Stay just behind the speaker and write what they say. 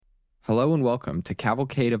Hello and welcome to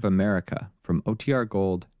Cavalcade of America from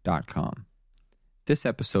OTRGold.com. This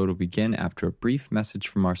episode will begin after a brief message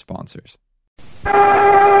from our sponsors. The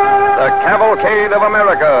Cavalcade of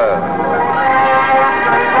America.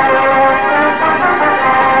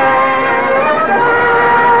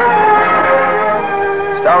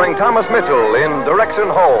 Starring Thomas Mitchell in Direction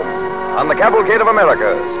Home on the Cavalcade of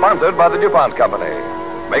America, sponsored by the DuPont Company,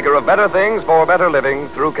 maker of better things for better living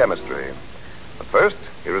through chemistry. But first,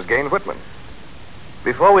 here is Gain Whitman.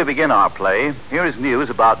 Before we begin our play, here is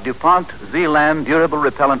news about DuPont Zealand Durable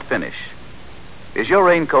Repellent Finish. Is your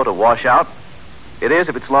raincoat a washout? It is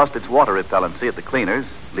if it's lost its water repellency at the cleaners,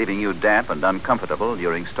 leaving you damp and uncomfortable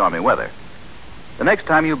during stormy weather. The next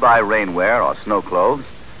time you buy rainwear or snow clothes,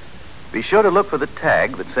 be sure to look for the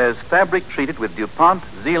tag that says fabric treated with DuPont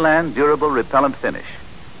Zealand Durable Repellent Finish.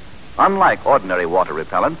 Unlike ordinary water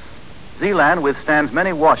repellents, Zealand withstands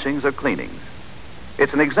many washings or cleanings.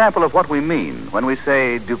 It's an example of what we mean when we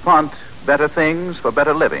say DuPont, better things for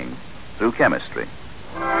better living through chemistry.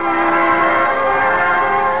 The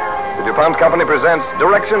DuPont Company presents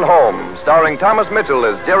Direction Home, starring Thomas Mitchell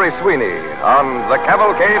as Jerry Sweeney on the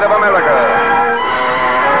Cavalcade of America.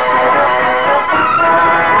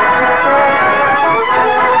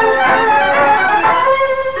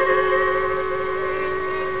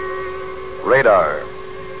 Radar.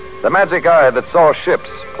 The magic eye that saw ships,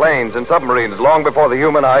 planes, and submarines long before the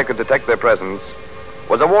human eye could detect their presence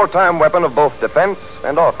was a wartime weapon of both defense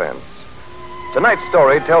and offense. Tonight's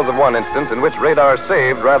story tells of one instance in which radar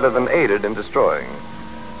saved rather than aided in destroying.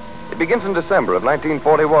 It begins in December of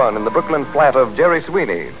 1941 in the Brooklyn flat of Jerry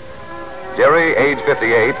Sweeney. Jerry, age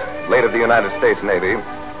 58, late of the United States Navy,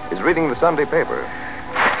 is reading the Sunday paper.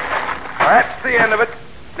 That's the end of it.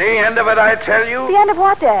 The end of it, I tell you. The end of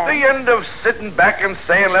what, Dad? The end of sitting back and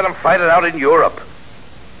saying let them fight it out in Europe.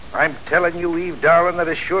 I'm telling you, Eve, darling, that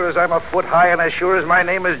as sure as I'm a foot high and as sure as my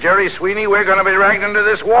name is Jerry Sweeney, we're going to be dragged into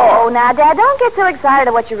this war. Oh, now, Dad, don't get so excited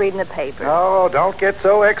at what you read in the paper. No, don't get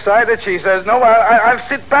so excited, she says. No, I'll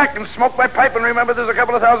sit back and smoke my pipe and remember there's a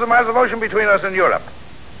couple of thousand miles of ocean between us and Europe.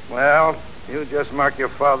 Well, you just mark your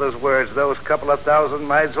father's words. Those couple of thousand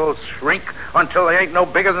miles will shrink until they ain't no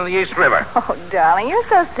bigger than the East River. Oh, darling, you're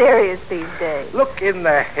so serious these days. Look in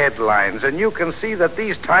the headlines, and you can see that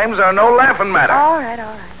these times are no laughing matter. All right.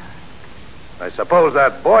 I suppose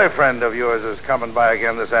that boyfriend of yours is coming by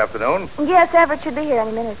again this afternoon. Yes, Everett should be here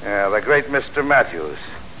any minute. Yeah, the great Mr. Matthews.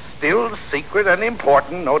 Still secret and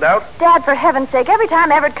important, no doubt. Dad, for heaven's sake, every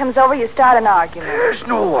time Everett comes over, you start an argument. There's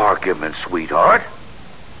no argument, sweetheart.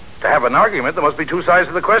 To have an argument, there must be two sides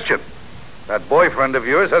to the question. That boyfriend of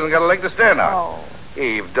yours hasn't got a leg to stand on. Oh.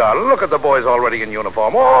 Eve, darling, look at the boys already in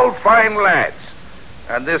uniform. All fine lads.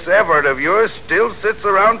 And this Everett of yours still sits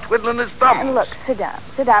around twiddling his thumbs. And look, sit down.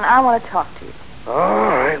 I want to talk to you. All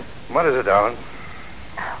right. What is it, darling?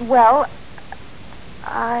 Well,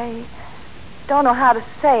 I don't know how to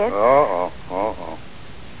say it.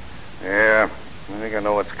 Yeah, I think I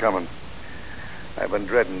know what's coming. I've been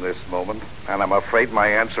dreading this moment, and I'm afraid my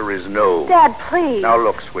answer is no. Dad, please. Now,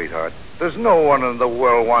 look, sweetheart. There's no one in the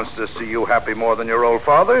world wants to see you happy more than your old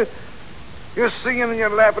father. You're singing and you're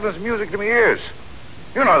laughing his music to me ears.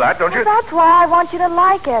 You know that, don't you? Well, that's why I want you to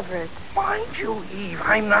like Everett. Mind you, Eve,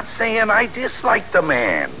 I'm not saying I dislike the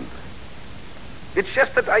man. It's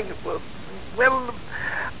just that I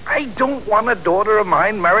don't want a daughter of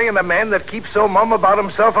mine marrying a man that keeps so mum about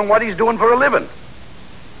himself and what he's doing for a living.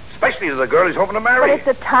 Especially to the girl he's hoping to marry. But it's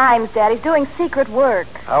the times, Dad. He's doing secret work.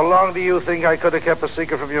 How long do you think I could have kept a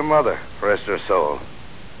secret from your mother? Rest her soul.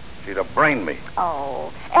 She'd have brained me.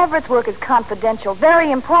 Oh, Everett's work is confidential,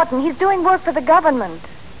 very important. He's doing work for the government.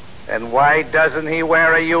 And why doesn't he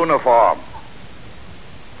wear a uniform?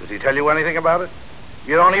 Does he tell you anything about it?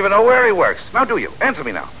 You don't even know where he works. Now, do you? Answer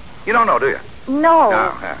me now. You don't know, do you? No.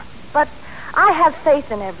 No. But I have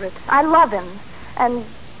faith in Everett. I love him. And,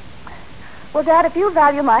 well, Dad, if you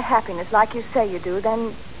value my happiness like you say you do,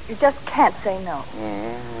 then you just can't say no.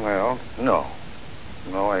 Well, no.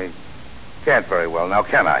 No, I can't very well. Now,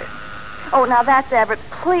 can I? Oh, now that's Everett.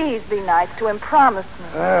 Please be nice to him. Promise me.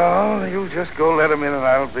 Well, you just go let him in and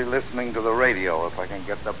I'll be listening to the radio if I can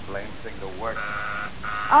get the blame thing to work.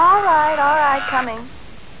 All right, coming.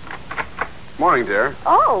 Morning, dear.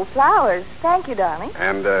 Oh, flowers. Thank you, darling.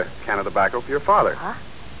 And a can of tobacco for your father. Huh?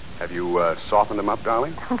 Have you softened him up,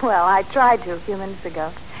 darling? Well, I tried to a few minutes ago.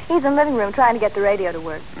 He's in the living room trying to get the radio to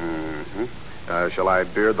work. Mm-hmm. Shall I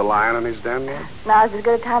beard the lion in his den, dear? Now's as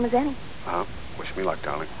good a time as any. Wish me luck,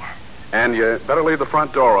 darling. And you better leave the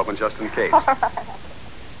front door open just in case. All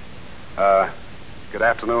right. Good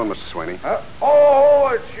afternoon, Mr. Sweeney. Oh,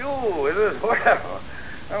 it's you, is it? Well,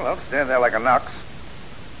 don't stand there like a knox.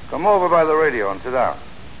 Come over by the radio and sit down.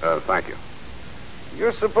 Thank you.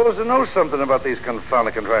 You're supposed to know something about these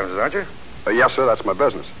confounded contrivances, aren't you? Yes, sir, that's my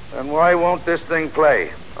business. Then why won't this thing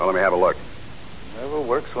play? Well, let me have a look. Never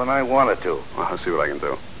works when I want it to. Well, I'll see what I can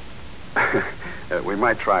do. We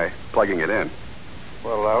might try plugging it in.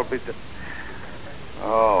 Well, I'll be...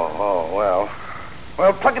 well.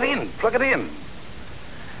 Well, plug it in. Plug it in.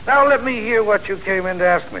 Now let me hear what you came in to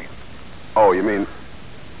ask me. Oh, you mean...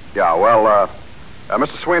 Yeah, well,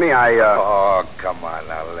 Mr. Sweeney, Oh, come on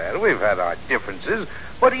now, lad. We've had our differences,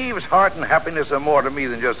 but Eve's heart and happiness are more to me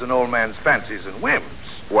than just an old man's fancies and whims.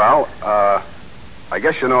 Well, I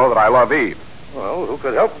guess you know that I love Eve. Well, who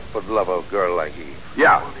could help but love a girl like Eve?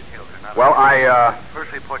 Yeah. Well,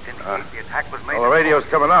 First reports indicate the attack was made. Well, the radio's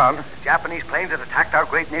coming on. Japanese planes that attacked our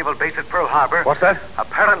great naval base at Pearl Harbor. What's that?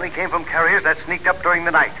 Apparently came from carriers that sneaked up during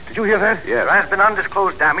the night. Did you hear that? yes. There has been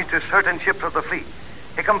undisclosed damage to certain ships of the fleet.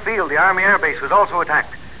 Hickam Field, the Army Air Base, was also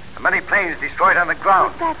attacked. And many planes destroyed on the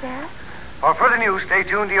ground. What's that, Dad? For further news, stay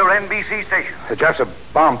tuned to your NBC station. The Japs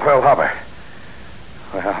have bombed Pearl Harbor.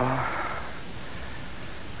 Well,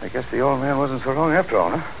 I guess the old man wasn't so wrong after all,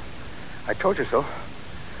 huh? I told you so.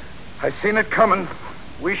 I seen it coming.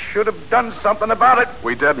 We should have done something about it.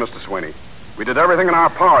 We did, Mr. Sweeney. We did everything in our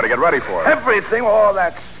power to get ready for it. Everything, all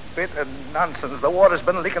that spit and nonsense. The water's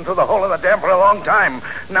been leaking through the hole in the dam for a long time.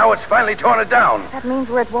 Now it's finally torn it down. That means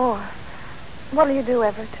we're at war. What'll you do,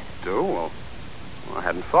 Everett? Do? Well, I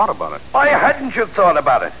hadn't thought about it. Why hadn't you thought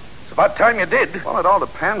about it? It's about time you did. Well, it all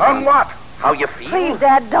depends On what? How you feel? Please,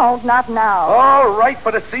 Dad, don't. Not now. All right,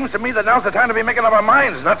 but it seems to me that now's the time to be making up our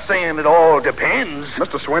minds, not saying it all depends.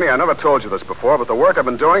 Mr. Sweeney, I never told you this before, but the work I've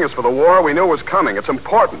been doing is for the war we knew was coming. It's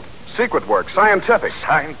important. Secret work, scientific.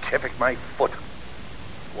 Scientific, my foot.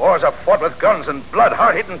 Wars are fought with guns and blood,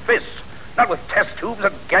 hard-hitting fists. Not with test tubes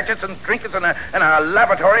and gadgets and trinkets and a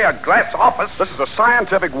laboratory, a glass office. This is a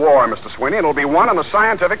scientific war, Mr. Sweeney, and it'll be won in a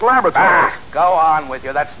scientific laboratory. Go on with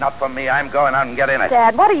you. That's not for me. I'm going out and get in it.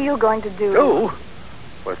 Dad, what are you going to do? Do?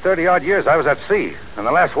 For 30-odd years, I was at sea, in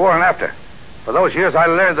the last war and after. For those years, I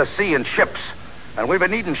learned the sea and ships. And we've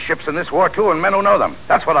been needing ships in this war, too, and men who know them.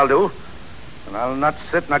 That's what I'll do. And I'll not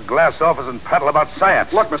sit in a glass office and prattle about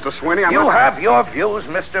science. Look, Mr. Sweeney, I'm You not... have your views,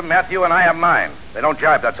 Mr. Matthew, and I have mine. They don't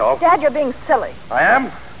jibe, that's all. Dad, you're being silly. I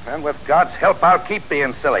am, and with God's help, I'll keep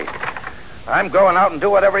being silly. I'm going out and do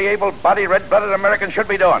what every able-bodied, red-blooded American should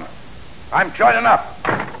be doing. I'm joining up.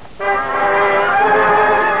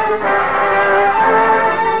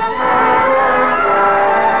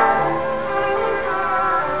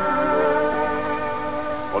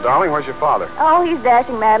 Well, darling, where's your father? Oh, he's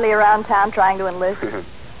dashing madly around town trying to enlist.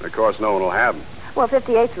 Of course, no one will have him. Well,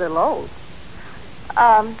 58's a little old.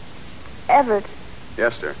 Everett.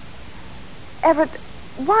 Yes, sir. Everett,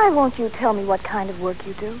 why won't you tell me what kind of work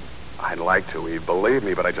you do? I'd like to, Eve. Believe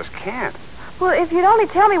me, but I just can't. Well, if you'd only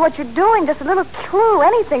tell me what you're doing, just a little clue,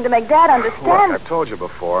 anything to make Dad Look, understand. I've told you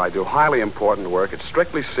before, I do highly important work. It's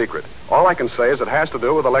strictly secret. All I can say is it has to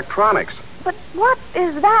do with electronics. But what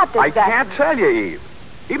is that exactly? I can't tell you, Eve.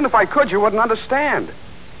 Even if I could, you wouldn't understand.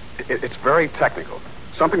 It's very technical.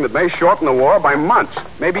 Something that may shorten the war by months,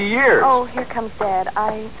 maybe years. Oh, here comes Dad.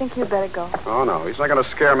 I think you'd better go. Oh, no, he's not going to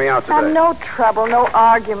scare me out today. No trouble, no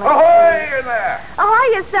argument. Ahoy in there!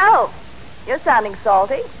 Ahoy yourself. You're sounding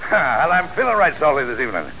salty. Well, I'm feeling right salty this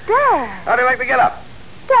evening. Dad. How do you like to get up?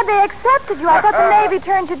 Dad, they accepted you. I thought the Navy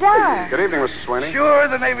turned you down. Good evening, Mr. Sweeney. Sure,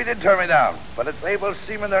 the Navy did turn me down. But it's able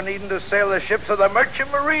seamen they're needing to sail the ships of the Merchant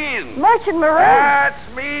Marine. Merchant Marine?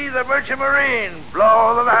 That's me, the Merchant Marine.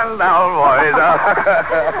 Blow the man down,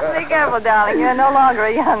 boys. Be careful, darling. You're no longer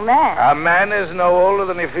a young man. A man is no older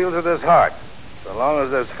than he feels with his heart. So long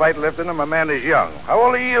as there's fight left in him, a man is young. How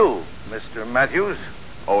old are you, Mr. Matthews?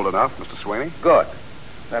 Old enough, Mr. Sweeney? Good.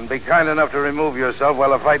 Then be kind enough to remove yourself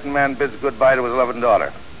while a fighting man bids goodbye to his loving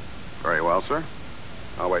daughter. Very well, sir.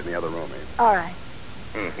 I'll wait in the other room, Eve. All right.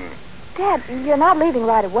 Dad, you're not leaving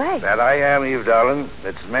right away. That I am, Eve, darling.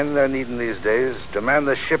 It's men they're needing these days to man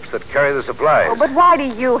the ships that carry the supplies. Oh, but why do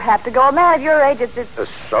you have to go? A man of your age, it's...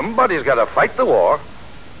 Somebody's got to fight the war.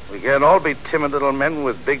 We can't all be timid little men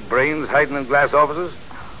with big brains hiding in glass offices.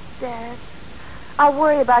 Dad, I'll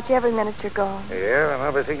worry about you every minute you're gone. Yeah, and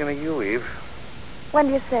I'll be thinking of you, Eve. When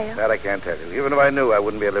do you sail? That I can't tell you. Even if I knew, I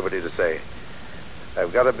wouldn't be at liberty to say.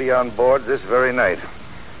 I've got to be on board this very night.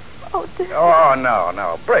 Oh, Dad. Oh,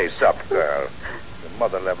 no. Brace up, girl. Your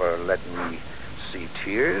mother never let me see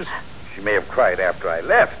tears. She may have cried after I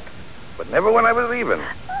left, but never when I was leaving.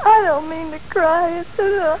 I don't mean to cry. It's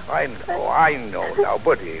I know now.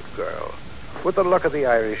 But, Eve, girl, with the luck of the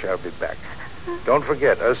Irish, I'll be back. Don't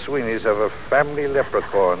forget, us Sweeneys have a family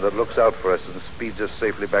leprechaun that looks out for us and speeds us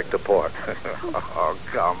safely back to port. Oh,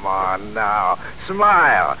 come on now.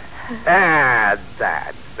 Smile. That's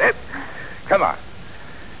it. Come on.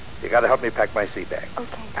 You got to help me pack my sea bag.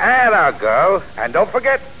 Okay. And I'll go. And don't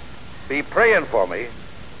forget, be praying for me,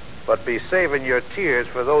 but be saving your tears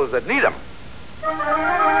for those that need them.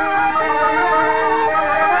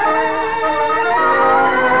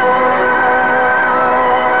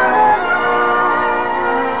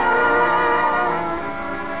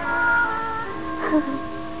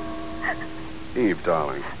 Eve,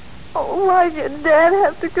 darling, Oh, why did Dad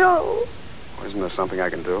have to go? isn't there something I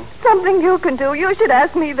can do? Something you can do. You should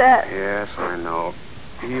ask me that. Yes, I know.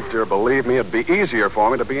 Eve, dear, believe me, it'd be easier for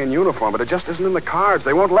me to be in uniform, but it just isn't in the cards.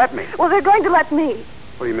 They won't let me. Well, they're going to let me.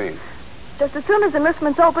 What do you mean? Just as soon as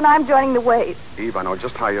enlistment's open, I'm joining the Waves. Eve, I know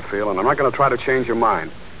just how you feel, and I'm not going to try to change your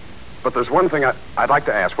mind. But there's one thing I'd like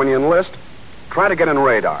to ask. When you enlist, try to get in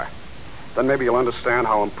radar. Then maybe you'll understand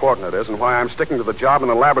how important it is and why I'm sticking to the job in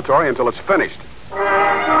the laboratory until it's finished.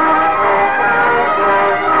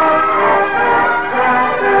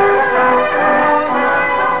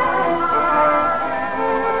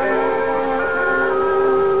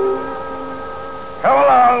 Come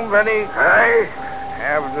along, Benny. Aye.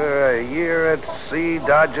 After a year at sea,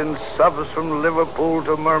 dodging subs from Liverpool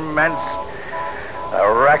to Murmansk,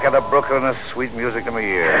 a racket of Brooklyn is sweet music to my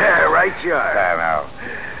ears. Yeah, right you are. I know.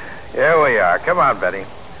 Here we are. Come on, Benny.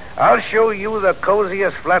 I'll show you the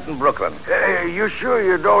coziest flat in Brooklyn. You sure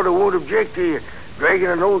your daughter won't object to you dragging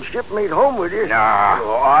an old shipmate home with you? Nah.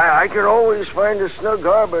 Oh, I can always find a snug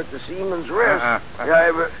harbor at the Seaman's Rest.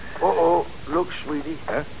 Yeah, but... Look, sweetie.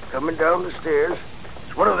 Huh? Coming down the stairs.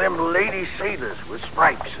 It's one of them lady sailors with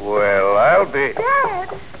stripes. Well, I'll be... Dad!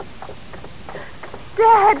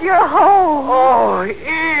 Dad, you're home. Oh,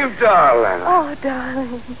 Eve, darling. Oh,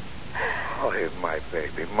 darling. Oh, Eve, my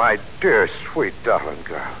baby, my dear, sweet, darling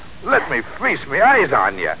girl. Let me feast my eyes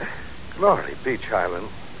on you. Glory, Beach Island.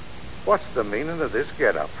 What's the meaning of this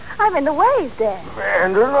get-up? I'm in the Waves, Dad.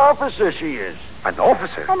 And an officer she is. An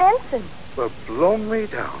officer? An ensign. Well, blow me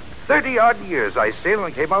down. 30-odd years I sailed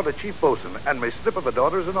and came out a chief bosun, and my slip of a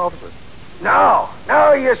daughter's an officer. Now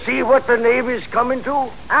you see what the Navy's coming to?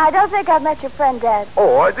 I don't think I've met your friend, Dad.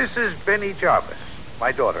 Oh, this is Benny Jarvis,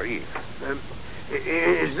 my daughter, Eve.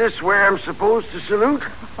 Is this where I'm supposed to salute?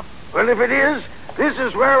 Well, if it is, this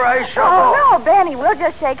is where I shall Oh, go. no, Benny, we'll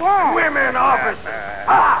just shake hands. Women officers.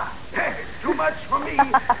 Too much for me.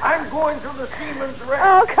 I'm going to the Seaman's Rest.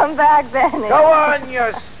 Oh, come back, Benny. Go on,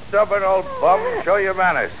 you stubborn old bum. Show your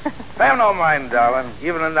manners. Have no mind, darling.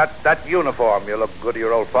 Even in that uniform, you look good to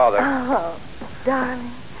your old father. Oh, darling,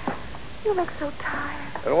 you look so tired.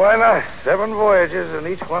 And why not? 7 voyages, and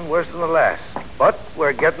each one worse than the last. But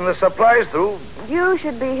we're getting the supplies through. You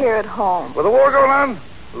should be here at home. With the war going on?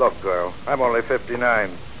 Look, girl, I'm only 59.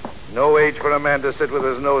 No age for a man to sit with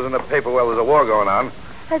his nose in the paper while there's a war going on.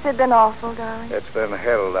 Has it been awful, darling? It's been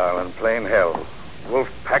hell, darling, plain hell. Wolf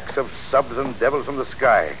packs of subs and devils from the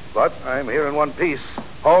sky. But I'm here in one piece.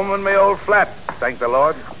 Home in my old flat, thank the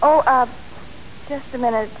Lord. Oh, just a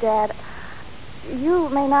minute, Dad. You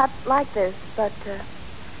may not like this, but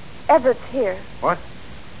Everett's here. What?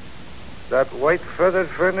 That white-feathered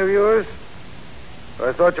friend of yours?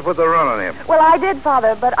 I thought you put the run on him. Well, I did,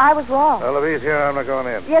 Father, but I was wrong. Well, if he's here, I'm not going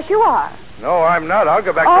in. Yes, you are. No, I'm not. I'll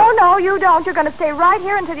go back Oh, no, you don't. You're going to stay right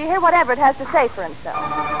here until you hear what Everett has to say for himself.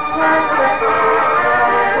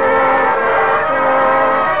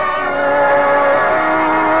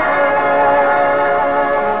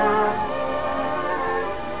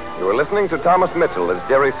 You are listening to Thomas Mitchell as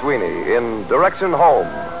Jerry Sweeney in Direction Home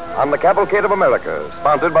on the Cavalcade of America,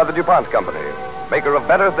 sponsored by the DuPont Company, maker of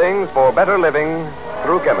better things for better living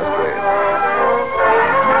through chemistry.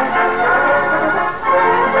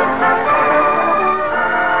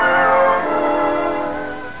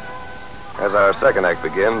 As our second act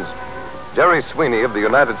begins, Jerry Sweeney of the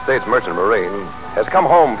United States Merchant Marine has come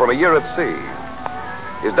home from a year at sea.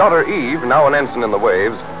 His daughter Eve, now an ensign in the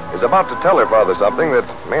Waves, is about to tell her father something that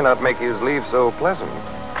may not make his leave so pleasant.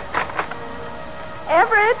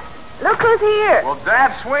 Everett, look who's here. Well,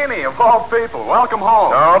 Dad Sweeney, of all people, welcome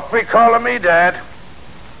home. Don't be calling me Dad.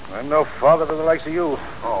 I'm no father to the likes of you.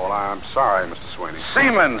 Oh, well, I'm sorry, Mr. Sweeney.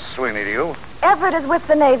 Seaman Sweeney to you. Everett is with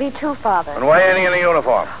the Navy, too, Father. And why ain't he in a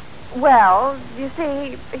uniform? Well, you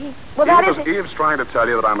see, Eve's trying to tell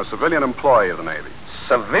you that I'm a civilian employee of the Navy.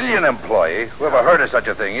 Civilian employee? Who ever heard of such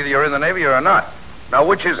a thing? Either you're in the Navy or you're not. Now,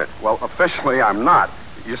 which is it? Well, officially, I'm not.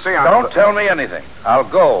 You see, Don't tell me anything. I'll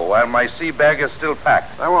go while my sea bag is still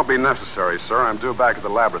packed. That won't be necessary, sir. I'm due back at the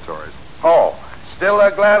laboratories. Oh, Still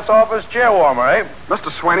a glass office chair warmer, eh?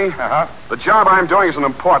 Mr. Sweeney, Uh-huh. the job I'm doing is an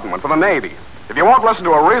important one for the Navy. If you won't listen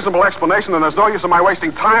to a reasonable explanation, then there's no use in my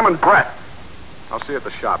wasting time and breath. I'll see you at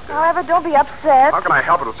the shop, dear. However, don't be upset. How can I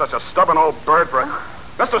help it with such a stubborn old bird for...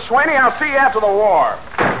 Mr. Sweeney, I'll see you after the war.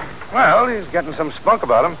 Well, he's getting some spunk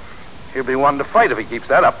about him. He'll be one to fight if he keeps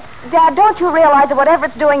that up. Dad, don't you realize that whatever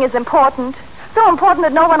it's doing is important? So important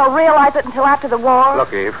that no one will realize it until after the war?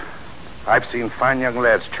 Look, Eve, I've seen fine young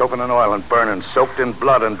lads choking in oil and burning, soaked in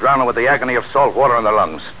blood and drowning with the agony of salt water in their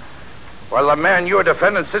lungs. While the man you're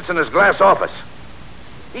defending sits in his glass office.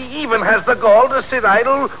 He even has the gall to sit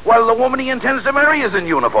idle while the woman he intends to marry is in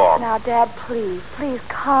uniform. Now, Dad, please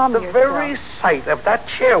calm The yourself. very sight of that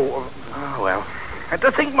chair... Oh, well. And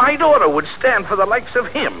to think my daughter would stand for the likes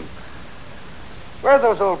of him. Where are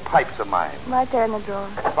those old pipes of mine? Right there in the drawer.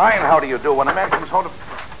 Fine, how do you do when a man comes home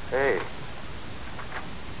to... Hey.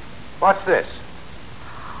 What's this?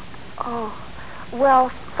 Oh, well,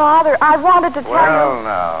 Father, I wanted to tell you...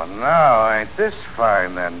 Well, now, ain't this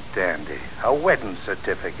fine then, Dandy? A wedding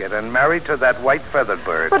certificate and married to that white feathered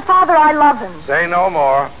bird. But, Father, I love him. Say no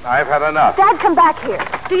more. I've had enough. Dad, come back here.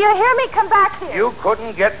 Do you hear me? Come back here. You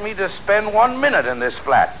couldn't get me to spend 1 minute in this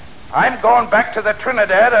flat. I'm going back to the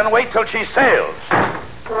Trinidad and wait till she sails.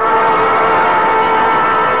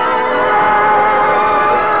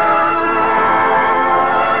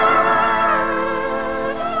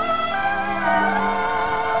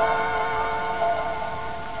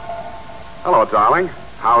 Hello, darling.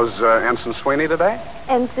 How's Ensign Sweeney today?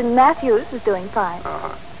 Ensign Matthews is doing fine.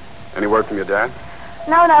 Uh-huh. Any word from your dad?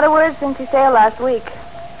 No, not a word since he sailed last week.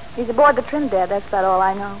 He's aboard the Trinidad, that's about all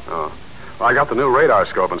I know. Oh. Well, I got the new radar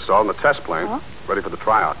scope installed in the test plane. Huh? Ready for the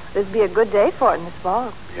tryout. This'd be a good day for it in this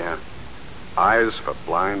fog. Yeah. Eyes for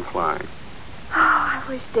blind flying. Oh, I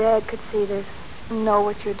wish Dad could see this and know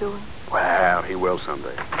what you're doing. Well, he will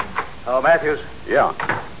someday. Oh, Matthews, Yeah.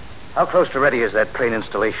 how close to ready is that plane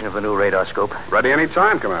installation of the new radar scope? Ready any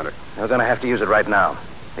time, Commander. We're going to have to use it right now.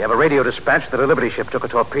 We have a radio dispatch that a Liberty ship took a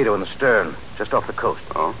torpedo in the stern, just off the coast.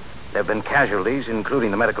 Oh? There have been casualties, including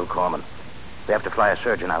the medical corpsman. We have to fly a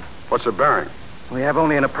surgeon out. What's the bearing? We have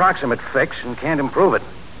only an approximate fix and can't improve it.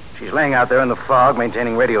 She's laying out there in the fog,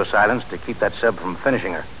 maintaining radio silence to keep that sub from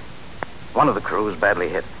finishing her. One of the crew is badly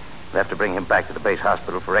hit. They have to bring him back to the base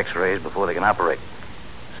hospital for x-rays before they can operate.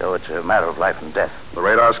 So it's a matter of life and death. The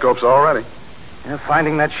radar scope's all ready. Yeah,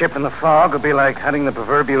 finding that ship in the fog would be like hunting the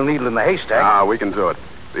proverbial needle in the haystack. Ah, we can do it.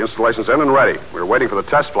 The installation's in and ready. We're waiting for the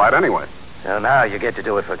test flight anyway. So now you get to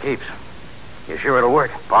do it for keeps. You sure it'll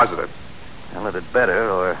work? Positive. Well, if it better,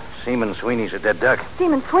 or Seaman Sweeney's a dead duck.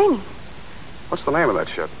 Seaman Sweeney. What's the name of that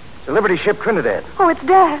ship? It's a Liberty ship Trinidad. Oh, it's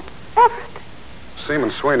Dad. Everett.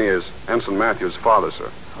 Seaman Sweeney is Ensign Matthews' father, sir.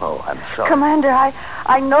 Oh, I'm sorry. Commander,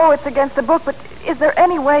 I know it's against the book, but is there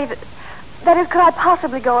any way that is, could I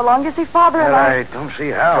possibly go along? You see, Father and Well, I don't see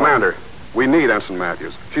how. Commander, we need Ensign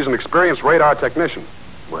Matthews. She's an experienced radar technician.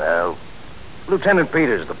 Well, Lieutenant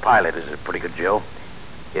Peters, the pilot, is a pretty good Joe.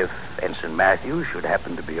 If Ensign Matthews should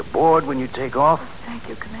happen to be aboard when you take off. Thank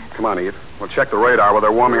you, Commander. Come on, Eve. We'll check the radar while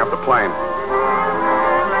they're warming up the plane.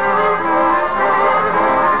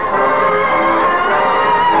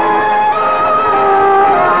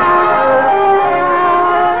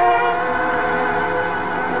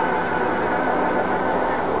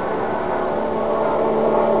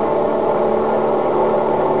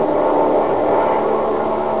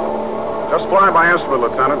 Just fly by instrument,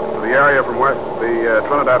 Lieutenant, to the area from where the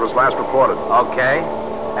Trinidad was last reported. Okay.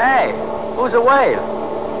 Hey, who's away?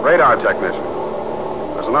 Radar technician.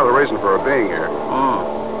 There's another reason for her being here.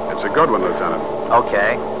 It's a good one, Lieutenant.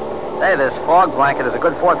 Okay. Hey, this fog blanket is a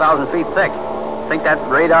good 4,000 feet thick. Think that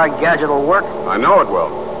radar gadget will work? I know it will.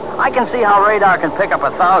 I can see how radar can pick up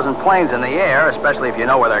 1,000 planes in the air, especially if you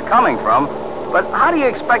know where they're coming from. But how do you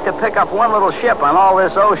expect to pick up one little ship on all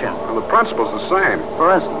this ocean? And the principle's the same.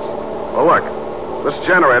 For instance? Well, look. This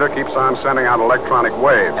generator keeps on sending out electronic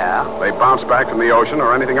waves. Yeah? They bounce back from the ocean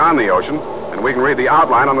or anything on the ocean, and we can read the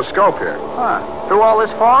outline on the scope here. Huh. Through all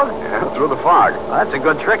this fog? Yeah, through the fog. Well, that's a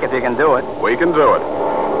good trick if you can do it. We can do it.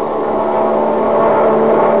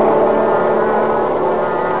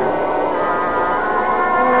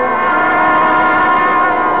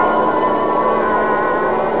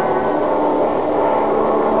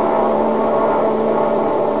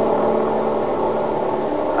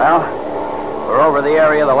 Well, we're over the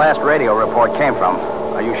area the last radio report came from.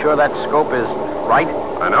 Are you sure that scope is right?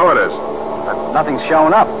 I know it is. But nothing's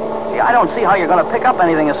showing up. See, I don't see how you're going to pick up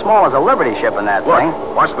anything as small as a Liberty ship in that Look, thing.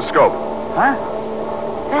 watch the scope. Huh?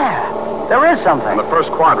 Yeah, there is something. In the first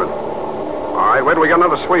quadrant. All right, wait till we get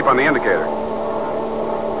another sweep on the indicator.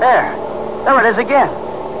 There it is again.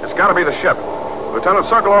 It's got to be the ship. Lieutenant,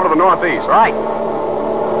 circle over to the northeast. Right.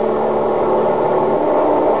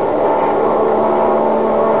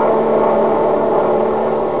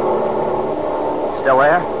 Still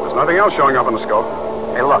there? There's nothing else showing up in the scope.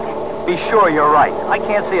 Hey, look. Be sure you're right. I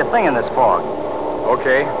can't see a thing in this fog.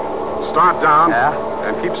 Okay. Start down. Yeah?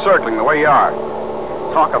 And keep circling the way you are.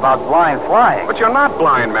 Talk about blind flying. But you're not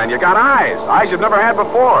blind, man. You got eyes. Eyes you've never had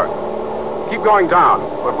before. Keep going down.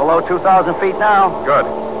 We're below 2,000 feet now. Good.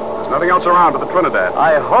 There's nothing else around but the Trinidad.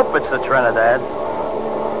 I hope it's the Trinidad.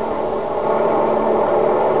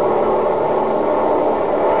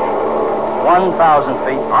 1,000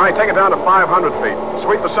 feet. All right, take it down to 500 feet.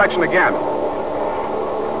 Sweep the section again.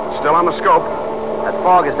 Still on the scope. That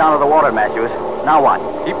fog is down to the water, Matthews. Now what?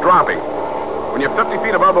 Keep dropping. When you're 50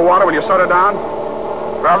 feet above the water, will you set her down?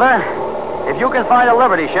 Brother, if you can find a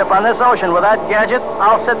Liberty ship on this ocean with that gadget,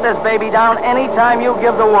 I'll set this baby down any time you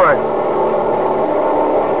give the word.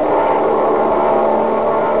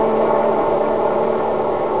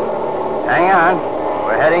 Hang on.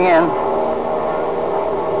 We're heading in.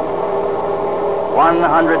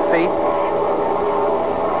 100 feet.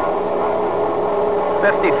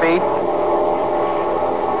 50 feet.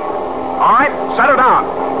 All right, set her down.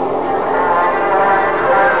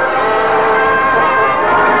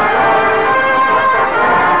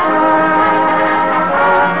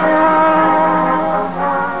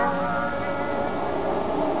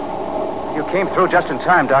 You came through just in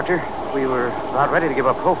time, Doctor. We were about ready to give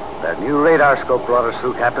up hope. That new radar scope brought us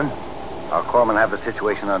through, Captain. Our corpsmen have the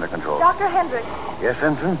situation under control. Dr. Hendricks, Yes,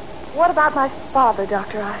 Ensign? what about my father,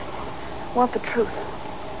 Doctor? I want the truth.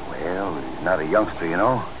 Well, he's not a youngster, you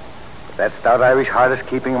know. But that stout Irish heart is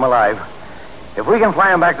keeping him alive. If we can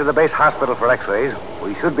fly him back to the base hospital for x-rays,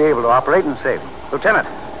 we should be able to operate and save him. Lieutenant,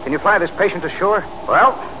 can you fly this patient to shore?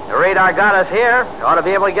 Well, the radar got us here. You ought to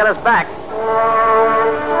be able to get us back.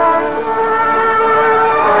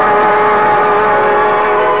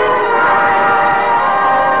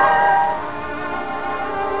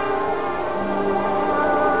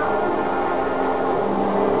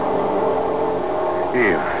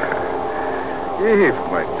 Eve,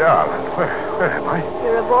 my darling. Where am I?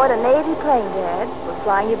 You're aboard a Navy plane, Dad. We're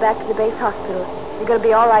flying you back to the base hospital. You're going to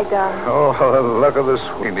be all right, darling. Oh, the luck of the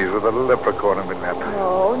Sweeneys with a leprechaun in my lap.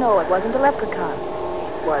 No, it wasn't a leprechaun.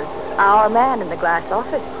 It was our man in the glass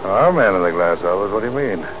office. Our man in the glass office? What do you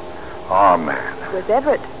mean? Our man? It was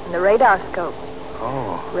Everett in the radar scope.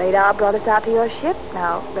 Oh. Radar brought us out to your ship.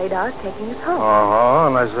 Now, radar's taking us home. Uh-huh,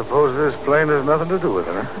 and I suppose this plane has nothing to do with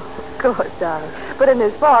it, huh? Of course, darling. But in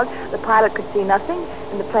this fog, the pilot could see nothing,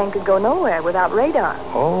 and the plane could go nowhere without radar.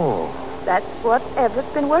 Oh. That's what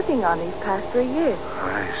Everett's been working on these past 3 years.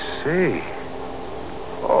 I see.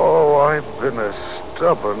 Oh, I've been a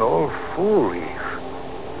stubborn old fool, Eve.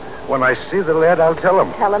 When I see the lad, I'll tell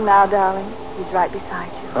him. Tell him now, darling. He's right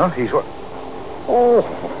beside you. Huh? He's what? Oh.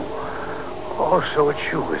 Oh, so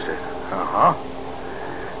it's you, is it? Uh-huh.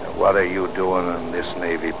 What are you doing in this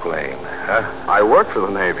Navy plane, huh? I work for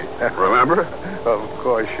the Navy. Remember? Of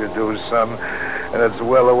course you do, son. And it's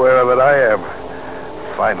well aware of it I am.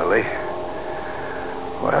 Finally.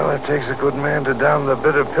 Well, it takes a good man to down the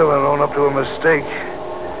bitter pill and own up to a mistake.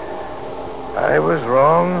 I was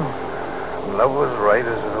wrong. Love was right,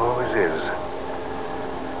 as it always is.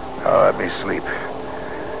 Now let me sleep.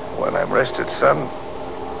 When I'm rested, son,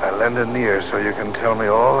 I'll lend an ear so you can tell me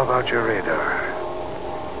all about your radar.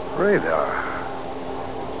 Radar.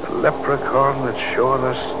 The leprechaun that's showing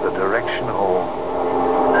us the direction home.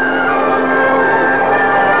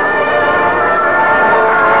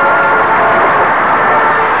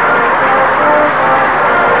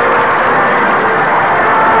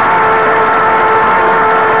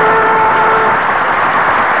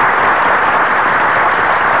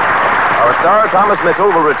 Our star, Thomas Mitchell,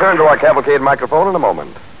 will return to our cavalcade microphone in a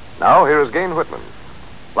moment. Now, here is Gain Whitman.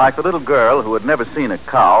 Like the little girl who had never seen a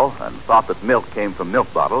cow and thought that milk came from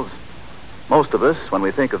milk bottles, most of us, when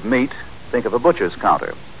we think of meat, think of a butcher's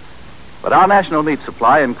counter. But our national meat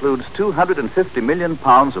supply includes 250 million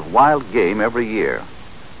pounds of wild game every year.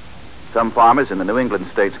 Some farmers in the New England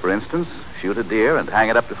states, for instance, shoot a deer and hang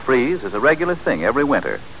it up to freeze as a regular thing every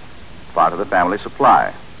winter. Part of the family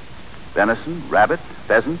supply. Venison, rabbit,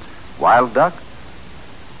 pheasant, wild duck.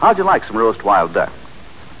 How'd you like some roast wild duck?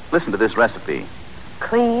 Listen to this recipe.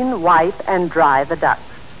 Clean, wipe, and dry the ducks.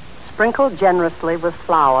 Sprinkle generously with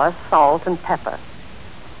flour, salt, and pepper.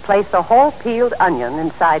 Place a whole peeled onion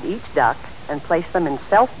inside each duck and place them in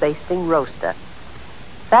self-basting roaster.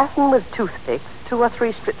 Fasten with toothpicks 2 or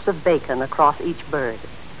 3 strips of bacon across each bird.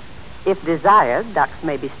 If desired, ducks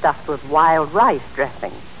may be stuffed with wild rice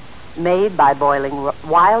dressing. made by boiling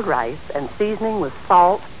wild rice and seasoning with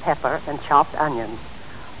salt, pepper, and chopped onions.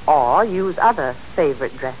 Or use other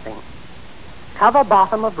favorite dressing. Cover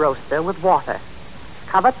bottom of roaster with water.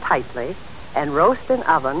 Cover tightly and roast in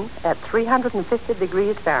oven at 350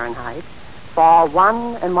 degrees Fahrenheit for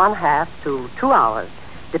 1 1/2 to 2 hours,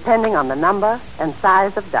 depending on the number and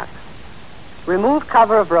size of ducks. Remove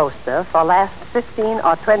cover of roaster for last 15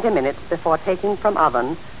 or 20 minutes before taking from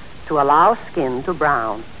oven to allow skin to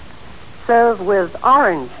brown. Serve with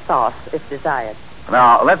orange sauce if desired.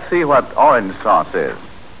 Now, let's see what orange sauce is.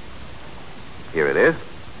 Here it is.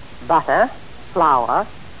 Butter, flour,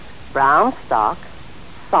 brown stock,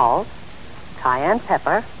 salt, cayenne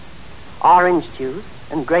pepper, orange juice,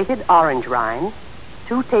 and grated orange rind,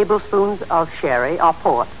 2 tablespoons of sherry or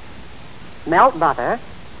port. Melt butter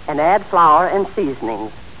and add flour and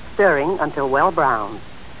seasonings, stirring until well browned.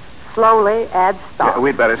 Slowly add stock.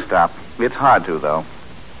 We'd better stop. It's hard to, though.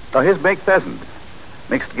 Now, here's baked pheasant,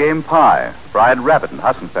 mixed game pie, fried rabbit and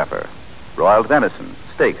Husson pepper, broiled venison,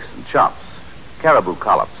 steaks and chops, caribou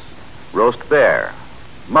collops, roast bear,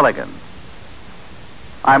 mulligan.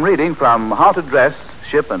 I'm reading from How to Dress,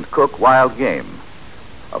 Ship, and Cook Wild Game,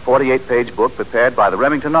 a 48-page book prepared by the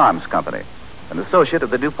Remington Arms Company, an associate of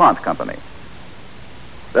the DuPont Company.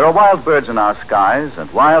 There are wild birds in our skies and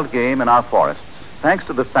wild game in our forests, thanks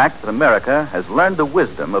to the fact that America has learned the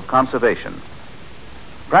wisdom of conservation.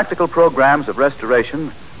 Practical programs of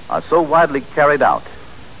restoration are so widely carried out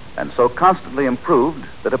and so constantly improved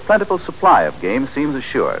that a plentiful supply of game seems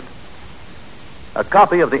assured. A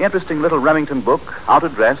copy of the interesting little Remington book, How to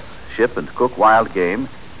Dress, Ship, and Cook Wild Game,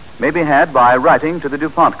 may be had by writing to the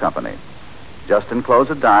DuPont Company. Just enclose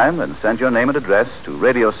a dime and send your name and address to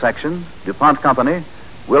Radio Section, DuPont Company,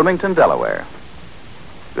 Wilmington, Delaware.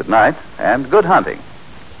 Good night and good hunting.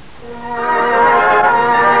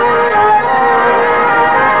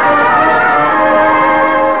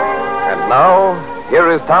 And now, here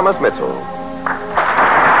is Thomas Mitchell.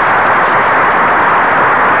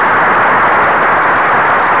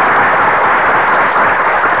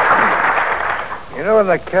 You know, in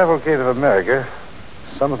the Cavalcade of America,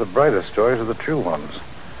 some of the brightest stories are the true ones.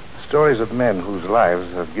 Stories of men whose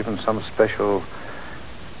lives have given some special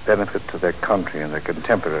benefit to their country and their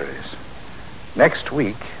contemporaries. Next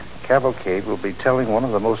week, Cavalcade will be telling one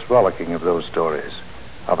of the most rollicking of those stories,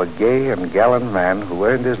 of a gay and gallant man who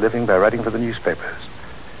earned his living by writing for the newspapers,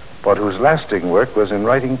 but whose lasting work was in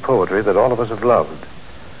writing poetry that all of us have loved.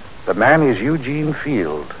 The man is Eugene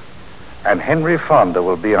Field, and Henry Fonda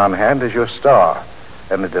will be on hand as your star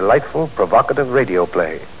in a delightful, provocative radio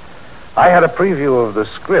play. I had a preview of the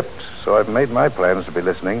script, so I've made my plans to be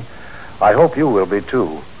listening. I hope you will be,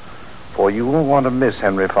 too, for you won't want to miss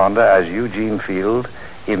Henry Fonda as Eugene Field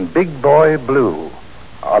in Big Boy Blue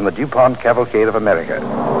on the DuPont Cavalcade of America.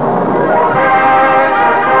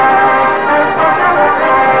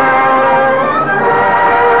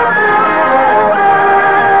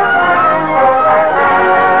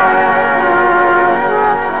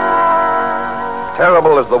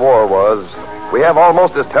 Terrible as the war was, we have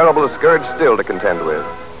almost as terrible a scourge still to contend with.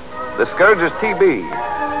 The scourge is TB,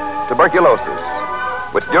 tuberculosis,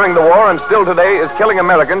 which during the war and still today is killing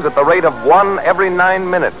Americans at the rate of 1 every 9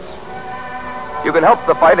 minutes. You can help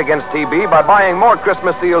the fight against TB by buying more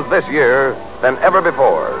Christmas seals this year than ever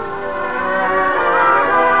before.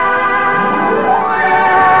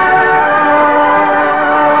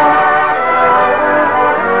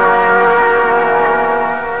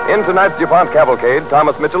 In tonight's DuPont Cavalcade,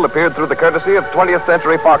 Thomas Mitchell appeared through the courtesy of 20th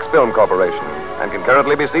Century Fox Film Corporation and can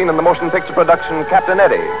currently be seen in the motion picture production Captain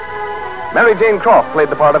Eddie. Mary Jane Croft played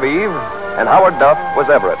the part of Eve, and Howard Duff was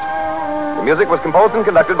Everett. The music was composed and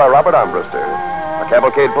conducted by Robert Armbruster. A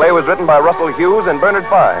cavalcade play was written by Russell Hughes and Bernard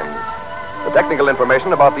Fines. The technical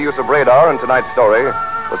information about the use of radar in tonight's story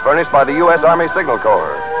was furnished by the U.S. Army Signal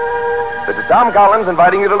Corps. This is Tom Collins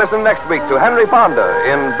inviting you to listen next week to Henry Fonda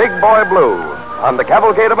in Big Boy Blue on the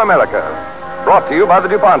Cavalcade of America, brought to you by the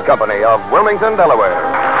DuPont Company of Wilmington, Delaware.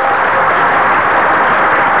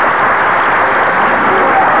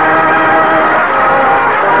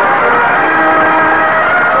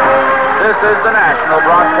 This is the National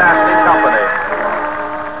Broadcasting Company.